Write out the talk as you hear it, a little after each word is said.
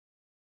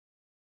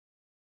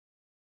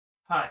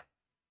Hi,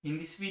 in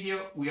this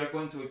video we are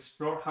going to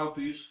explore how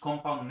to use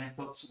compound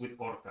methods with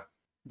Orca.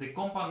 The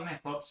compound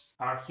methods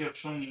are here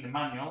shown in the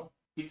manual.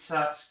 It's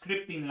a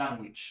scripting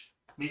language,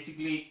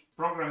 basically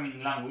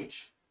programming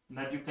language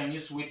that you can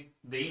use with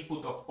the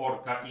input of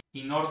Orca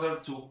in order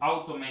to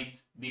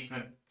automate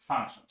different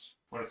functions.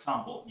 For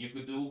example, you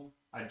could do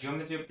a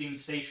geometry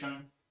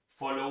optimization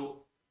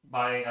followed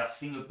by a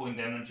single point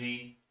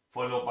energy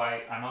followed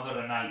by another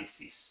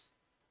analysis,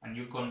 and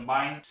you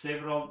combine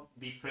several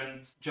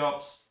different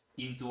jobs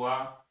into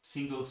a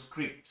single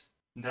script.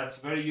 That's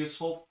very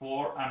useful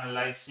for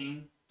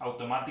analyzing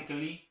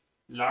automatically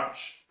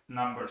large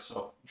numbers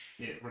of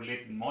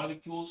related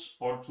molecules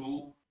or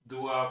to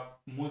do a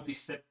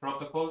multi-step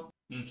protocol.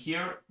 In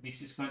here,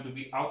 this is going to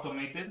be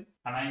automated,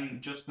 and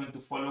I'm just going to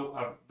follow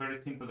a very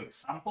simple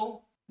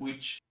example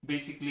which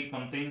basically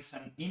contains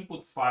an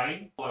input file.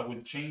 I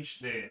will change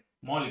the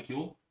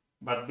molecule,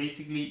 but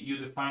basically you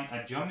define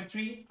a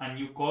geometry and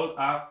you call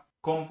a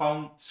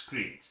compound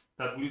script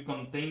that will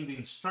contain the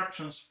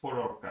instructions for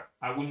Orca.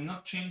 I will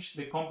not change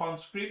the compound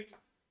script,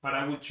 but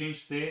I will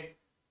change the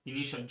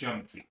initial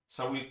geometry.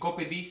 So I will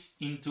copy this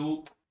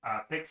into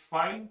a text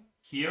file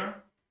here,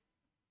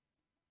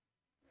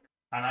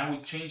 and I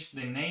will change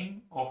the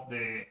name of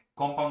the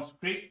compound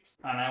script,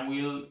 and I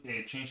will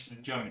change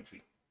the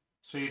geometry.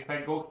 So if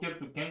I go here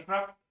to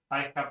ChemCraft,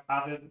 I have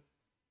added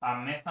a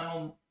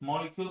methanol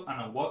molecule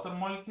and a water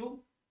molecule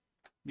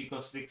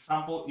because the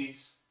example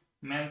is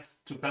meant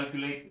to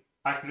calculate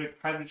accurate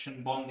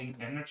hydrogen bonding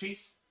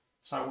energies.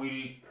 So I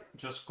will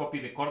just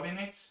copy the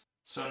coordinates.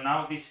 So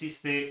now this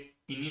is the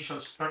initial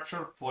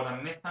structure for a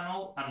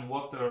methanol and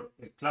water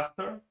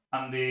cluster,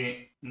 and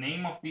the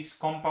name of this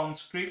compound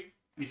script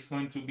is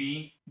going to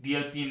be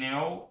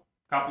DLPNO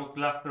couple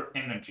cluster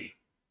energy.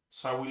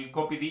 So I will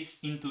copy this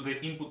into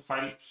the input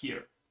file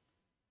here.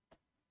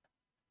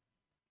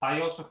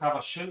 I also have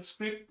a shell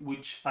script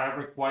which I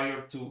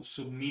require to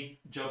submit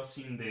jobs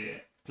in the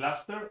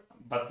cluster,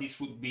 but this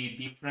would be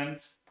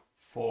different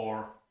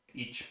for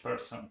each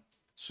person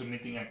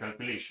submitting a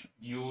calculation.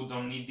 You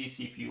don't need this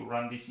if you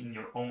run this in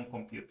your own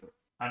computer.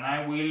 And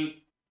I will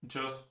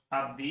just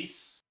add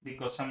this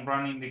because I'm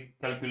running the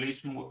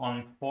calculation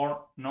on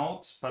 4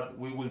 nodes, but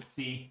we will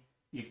see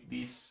if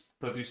this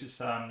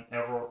produces an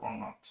error or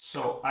not.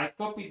 So I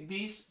copied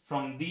this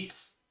from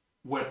this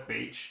web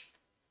page,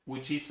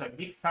 which is a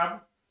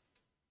GitHub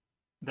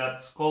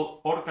that's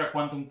called Orca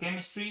Quantum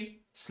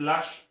Chemistry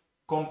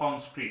 /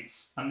 compound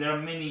scripts. And there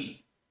are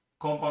many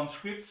compound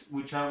scripts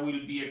which I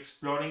will be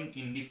exploring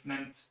in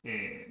different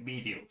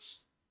videos.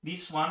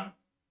 This one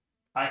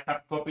I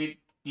have copied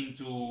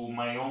into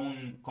my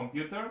own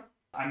computer.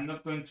 I'm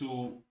not going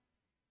to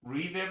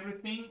read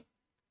everything,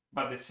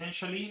 but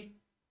essentially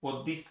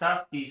what this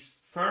does is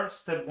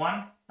first, step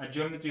 1, a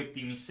geometry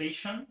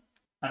optimization,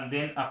 and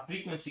then a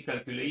frequency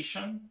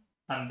calculation,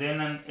 and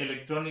then an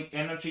electronic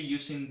energy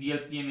using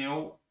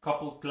DLPNO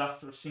coupled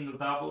cluster single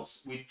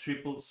doubles with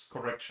triples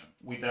correction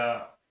with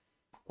a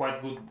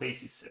quite good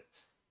basis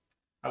set.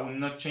 I will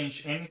not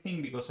change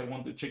anything because I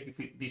want to check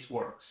if this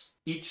works.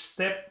 Each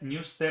step,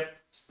 new step,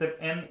 step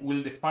n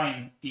will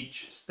define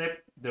each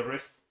step. The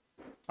rest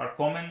are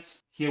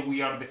comments. Here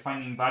we are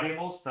defining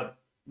variables that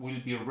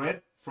will be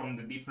read from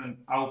the different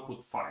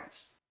output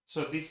files.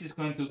 So this is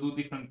going to do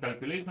different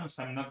calculations.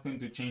 I'm not going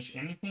to change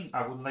anything.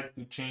 I would like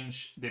to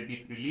change the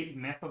bit_release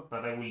method,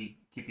 but I will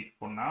keep it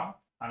for now.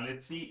 And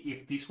let's see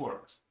if this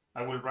works.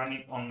 I will run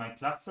it on my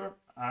cluster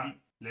and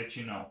let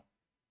you know.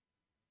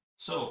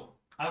 So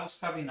I was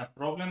having a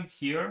problem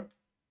here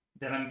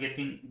that I'm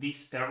getting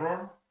this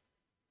error,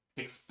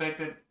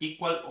 expected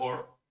equal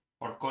or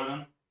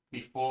colon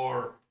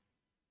before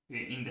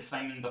in the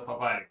assignment of a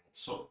variable.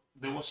 So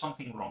there was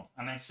something wrong,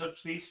 and I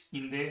searched this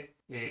in the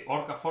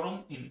Orca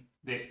forum in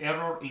the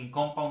error in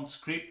compound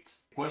script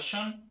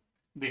question.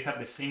 They had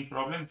the same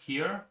problem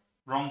here,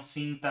 wrong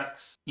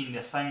syntax in the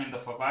assignment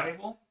of a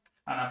variable,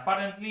 and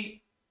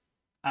apparently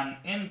an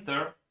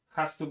enter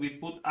has to be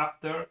put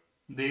after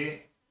the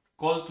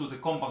call to the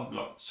compound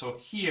block. So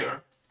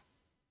here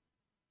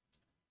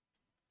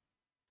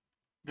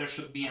there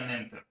should be an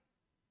enter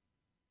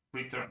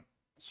return.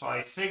 So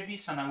I save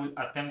this and I will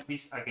attempt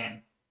this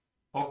again.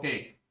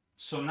 Okay,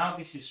 so now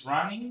this is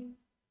running.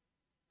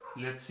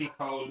 Let's see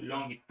how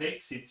long it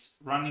takes. It's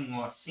running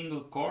on a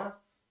single core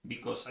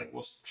because I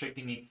was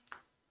checking if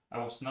I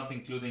was not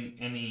including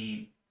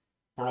any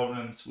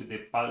problems with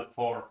the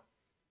PAL4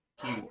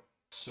 keyword.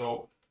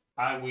 So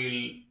I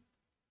will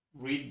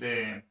read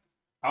the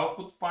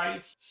output file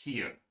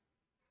here.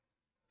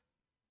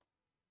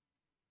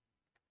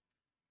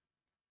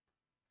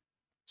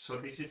 So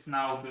this is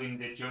now doing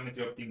the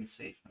geometry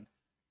optimization.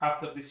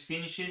 After this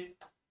finishes,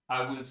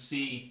 I will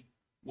see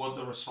what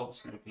the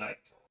results look like.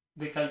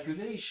 The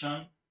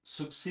calculation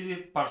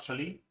succeeded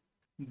partially.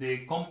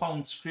 The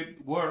compound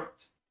script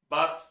worked,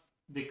 but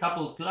the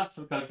couple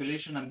cluster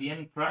calculation at the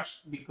end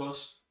crashed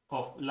because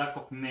of lack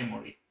of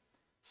memory.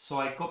 So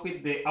I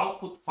copied the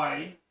output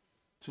file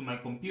to my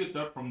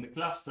computer from the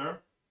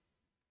cluster,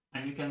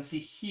 and you can see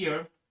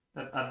here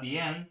that at the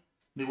end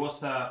there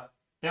was a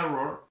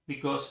error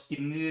because it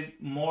needed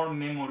more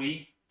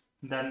memory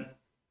than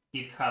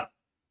it had.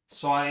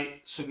 So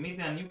I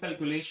submitted a new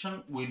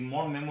calculation with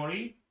more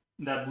memory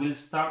that will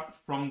start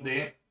from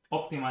the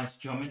optimized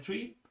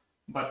geometry,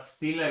 but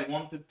still I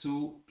wanted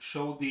to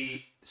show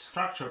the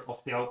structure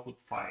of the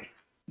output file.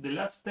 The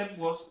last step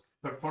was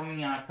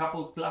performing a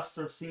couple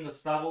cluster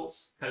singles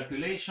doubles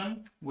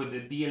calculation with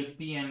the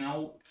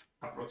DLP-NO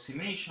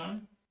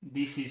approximation.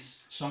 This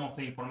is some of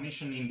the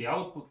information in the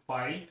output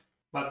file,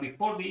 but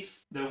before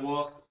this there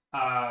was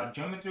a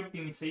geometry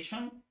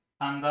optimization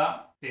and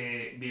a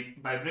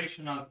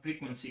vibrational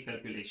frequency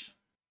calculation.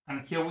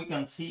 And here we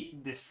can see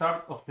the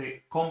start of the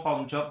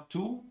compound job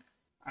 2,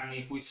 and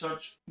if we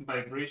search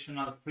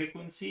vibrational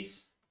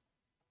frequencies,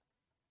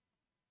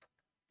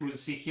 we'll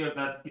see here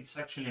that it's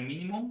actually a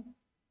minimum.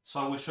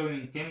 So I will show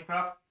you in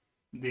ChemCraft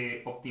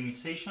the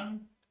optimization.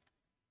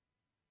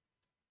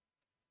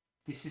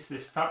 This is the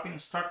starting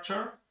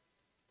structure,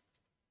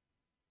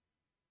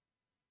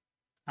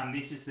 and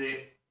this is the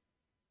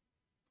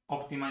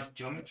optimized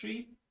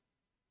geometry.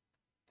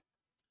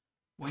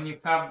 When you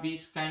have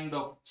these kind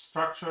of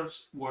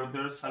structures where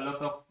there's a lot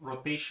of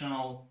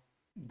rotational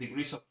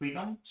degrees of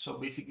freedom, so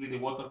basically the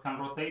water can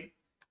rotate,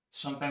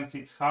 sometimes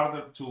it's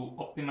harder to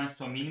optimize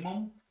to a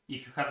minimum.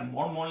 If you had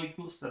more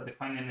molecules that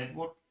define a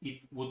network,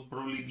 it would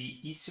probably be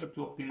easier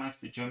to optimize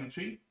the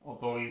geometry,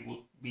 although it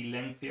would be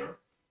lengthier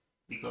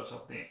because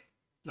of the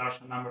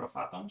larger number of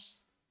atoms.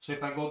 So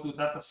if I go to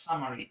data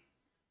summary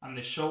and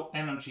the show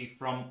energy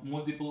from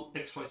multiple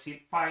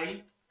XYZ file,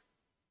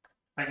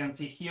 I can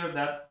see here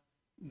that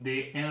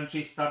the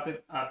energy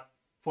started at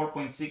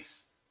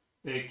 4.6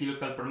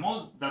 kilocal per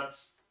mole.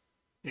 That's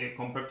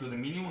compared to the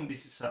minimum.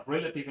 This is a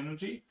relative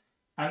energy,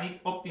 and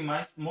it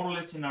optimized more or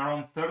less in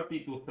around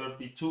 30 to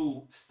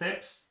 32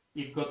 steps.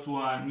 It got to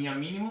a near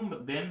minimum,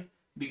 but then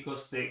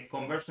because the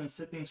conversion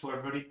settings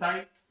were very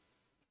tight,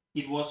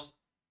 it was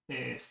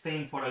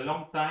staying for a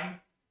long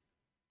time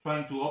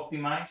trying to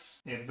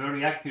optimize a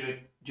very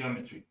accurate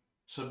geometry.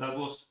 So that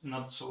was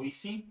not so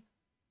easy.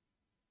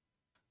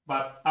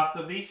 But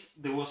after this,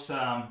 there was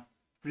a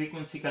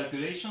frequency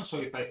calculation. So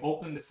if I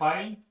open the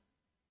file,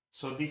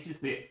 so this is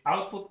the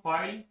output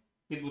file.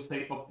 It will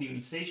say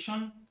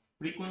optimization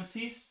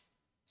frequencies.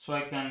 So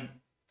I can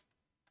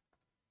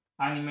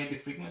animate the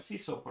frequency.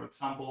 So for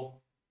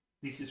example,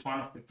 this is one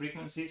of the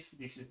frequencies.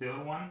 This is the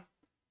other one.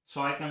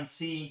 So I can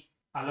see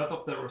a lot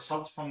of the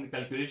results from the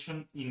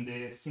calculation in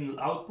the single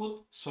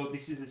output. So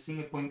this is a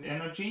single point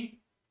energy.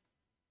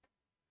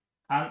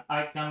 And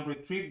I can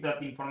retrieve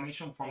that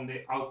information from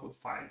the output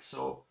file.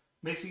 So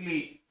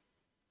basically,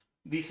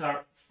 these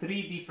are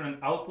 3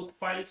 different output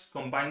files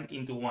combined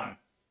into one.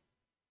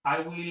 I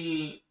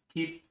will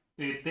keep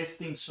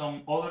testing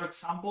some other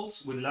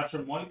examples with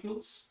larger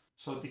molecules.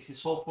 So this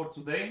is all for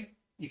today.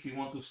 If you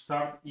want to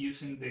start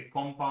using the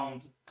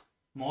compound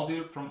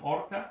module from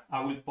Orca,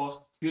 I will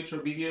post future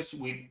videos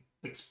with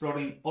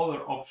exploring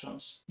other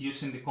options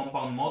using the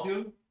compound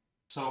module.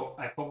 So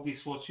I hope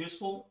this was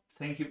useful.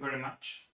 Thank you very much.